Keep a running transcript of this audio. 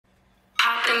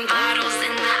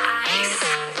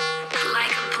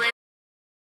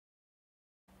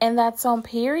And that's on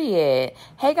period.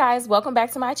 Hey guys, welcome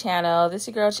back to my channel. This is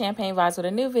your girl Champagne Vibes with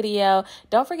a new video.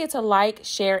 Don't forget to like,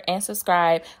 share, and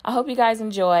subscribe. I hope you guys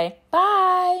enjoy.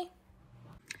 Bye.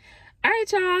 All right,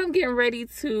 y'all. I'm getting ready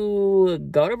to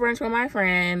go to brunch with my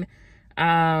friend.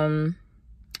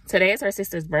 Today is her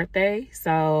sister's birthday.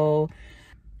 So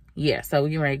yeah, so we're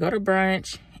getting ready to go to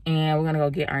brunch and we're gonna go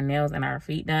get our nails and our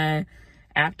feet done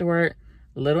afterward.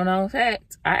 Little known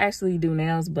fact, I actually do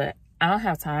nails, but I don't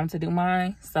have time to do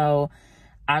mine, so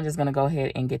I'm just gonna go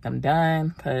ahead and get them done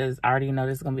because I already know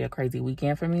this is gonna be a crazy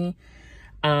weekend for me.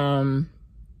 What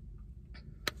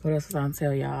else was I gonna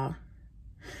tell y'all?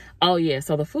 Oh yeah,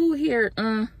 so the food here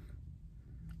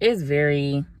is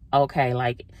very okay.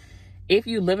 Like, if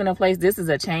you live in a place, this is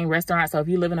a chain restaurant, so if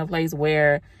you live in a place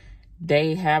where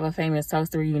they have a famous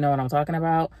toaster, you know what I'm talking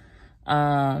about.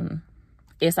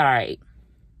 It's all right.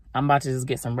 I'm about to just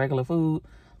get some regular food,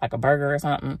 like a burger or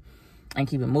something, and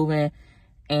keep it moving.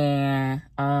 And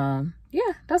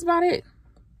yeah, that's about it.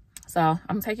 So I'm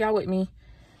gonna take y'all with me,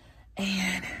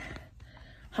 and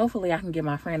hopefully I can get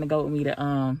my friend to go with me to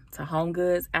Home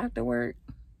Goods afterward.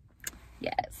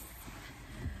 Yes,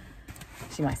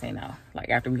 she might say no. Like,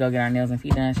 after we go get our nails and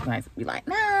feet done, she might be like,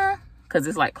 nah, because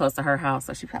it's like close to her house,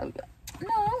 so she probably be like,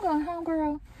 no, I'm going home,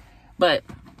 girl. But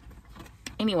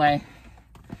anyway,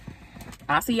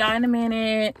 I'll see y'all in a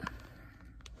minute.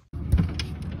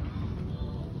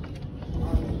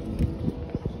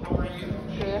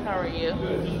 How are you?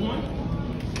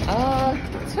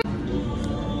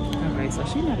 Okay, so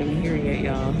she's not even here yet,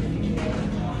 y'all.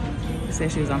 She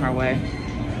said she was on her way.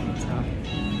 So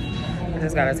I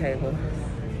just got a table.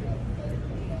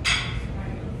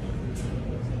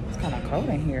 It's kind of cold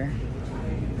in here.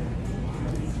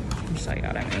 Let me show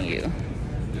y'all that menu.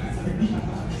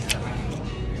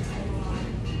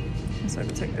 So I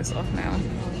can take this off now.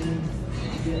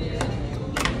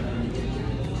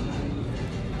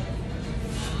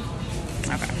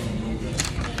 Okay.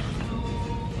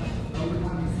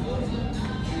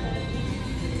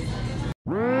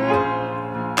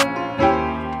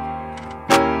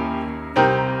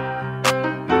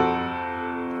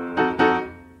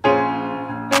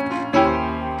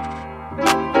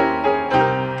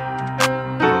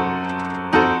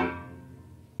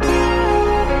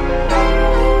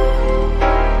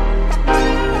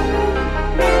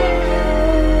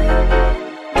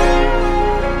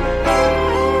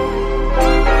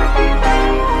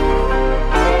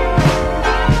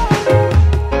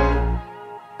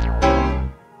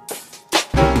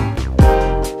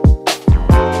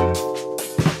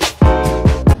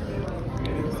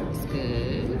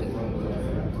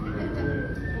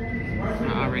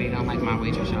 Don't like my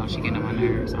waitress, y'all. She getting on my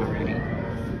nerves already.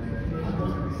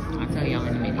 I'll tell y'all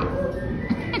in a minute.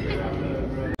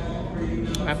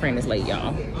 My friend is late,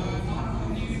 y'all.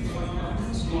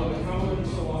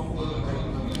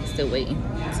 Still waiting.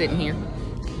 Sitting here.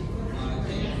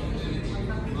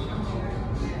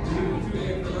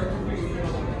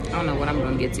 I don't know what I'm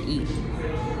gonna get to eat.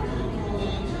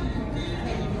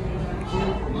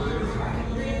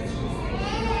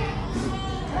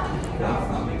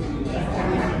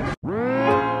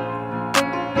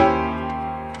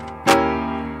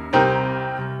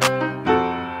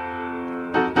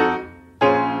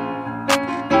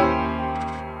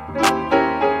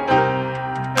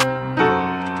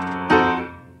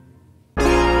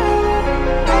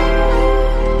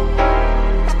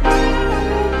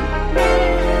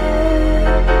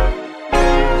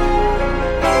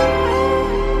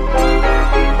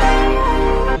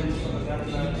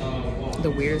 The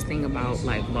weirdest thing about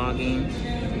like vlogging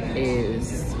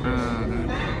is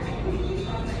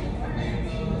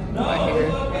my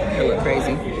hair look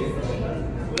crazy,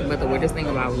 but the weirdest thing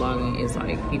about vlogging is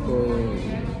like people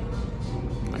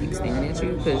like staring at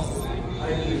you because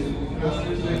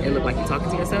it look like you're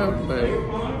talking to yourself, but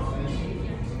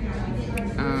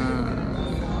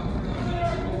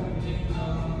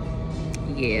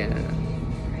yeah,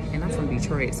 and I'm from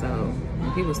Detroit, so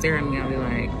when people stare at me, I'll be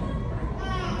like,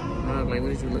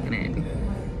 what is you looking at?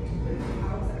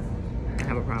 I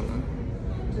have a problem.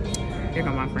 Here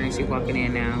come my friend, she walking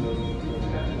in now.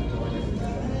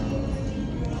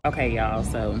 Okay, y'all,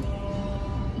 so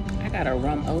I got a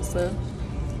rum osa.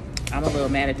 I'm a little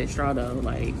mad at this straw though,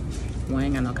 like, well, I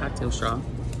ain't got no cocktail straw.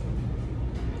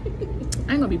 I ain't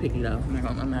gonna be picky though.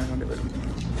 I'm not gonna do it.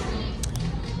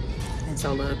 And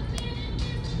so look,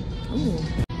 ooh,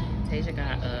 Tasia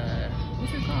got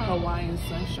what's it called? Hawaiian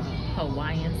Sunshine.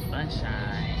 Hawaiian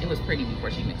Sunshine. It was pretty before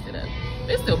she mixed it up.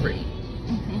 It's still pretty.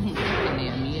 And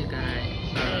then Mia got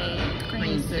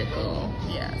creamsicle.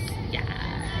 Yes. Yeah.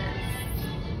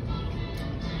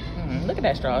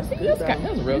 at that straw. See, that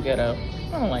was real ghetto.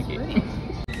 I don't like it.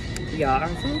 Y'all, our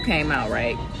food came out,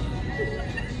 right?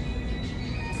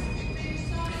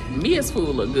 Mia's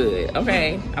food look good,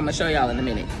 okay? I'm gonna show y'all in a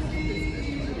minute.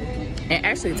 And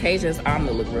actually, Tasia's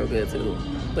omelet looked real good too.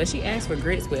 But she asked for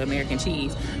grits with American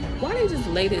cheese. Why they just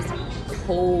lay this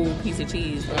cold piece of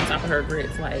cheese on top of her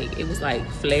grits? Like, it was like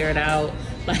flared out.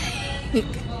 Like,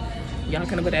 y'all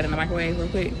can put that in the microwave real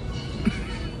quick.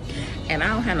 And I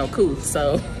don't have no couth,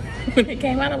 so when it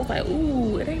came out, I was like,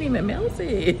 ooh, it ain't even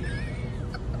melted.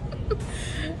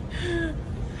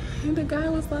 And the guy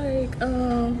was like,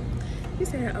 he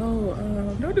said, oh,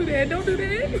 don't do that, don't do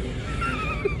that.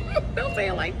 Don't say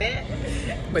it like that.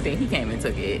 But then he came and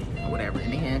took it, or whatever.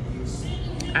 In the end,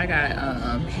 I got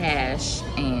hash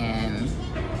and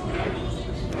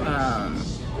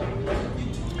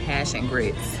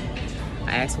grits.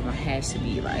 I asked for my hash to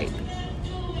be like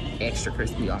extra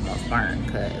crispy, almost burned,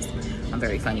 because I'm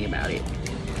very funny about it.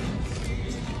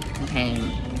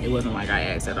 It wasn't like I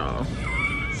asked at all.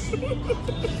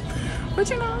 But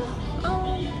you know,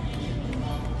 ooh,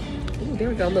 there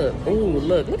we go, look. Ooh,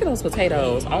 look at those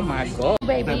potatoes. Oh my God,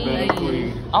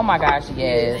 baby. Oh my gosh,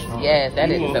 yes. Yes, that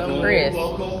is a crisp.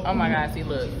 Oh my God, see,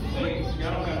 look.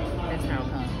 That's how it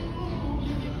comes.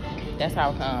 That's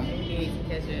how it comes.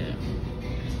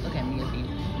 Look at me,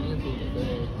 Mia food is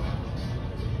good.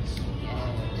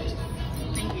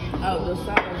 Oh, the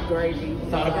sauce gravy.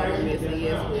 Sauce gravy,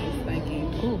 yes, please. Thank you.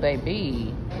 Ooh,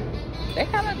 baby. They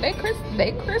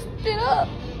crisped it up.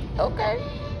 Okay.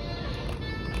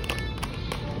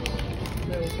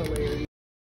 That was hilarious.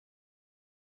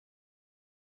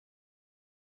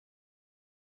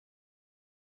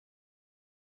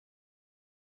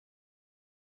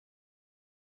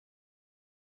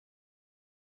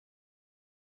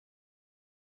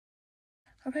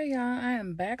 Okay, y'all, I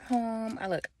am back home. I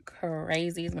look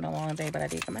crazy. It's been a long day, but I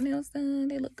did get my nails done.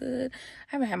 They look good. I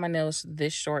haven't had my nails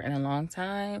this short in a long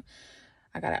time.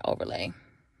 I got an overlay.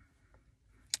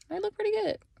 They look pretty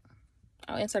good.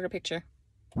 I'll insert a picture.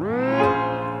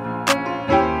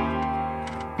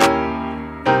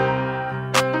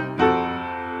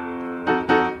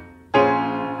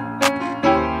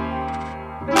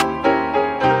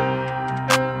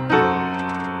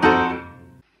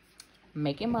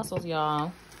 Making muscles,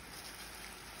 y'all.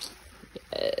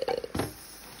 Yes.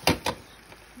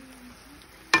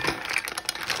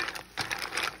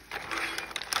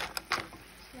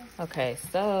 Okay,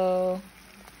 so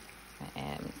I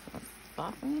add me some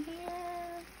sauce in here.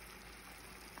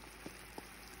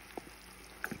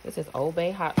 This is Old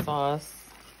Bay hot sauce.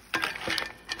 I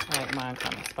like mine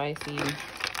kind of spicy,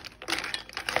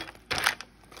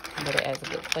 but it adds a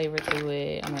good flavor to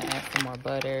it. I'm gonna add some more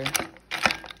butter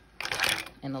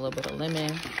and a little bit of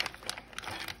lemon.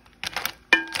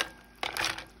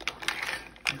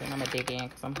 And then I'm gonna dig in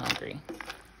because I'm hungry.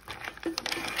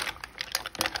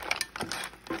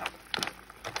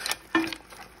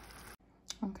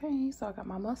 Okay, so I got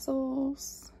my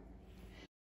mussels.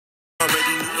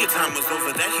 Already knew your time was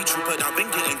over. That heat you put, I've been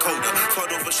getting colder.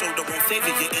 Caught over shoulder, won't save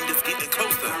it. Your end is getting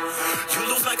closer. You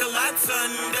lose like a lot,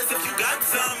 son. That's if you got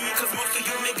some. Cause most of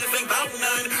you niggas ain't bout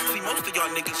none. See, most of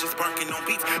y'all niggas just barking on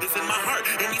beats. It's in my heart.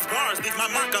 In these bars, leave my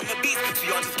mark, I'm a beast.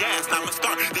 So y'all just gassed, I'm a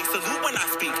star. They salute when I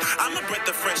speak. I'm a breath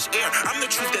of fresh air. I'm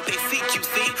the truth that they seek, you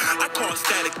see. I call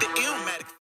static the illmatic.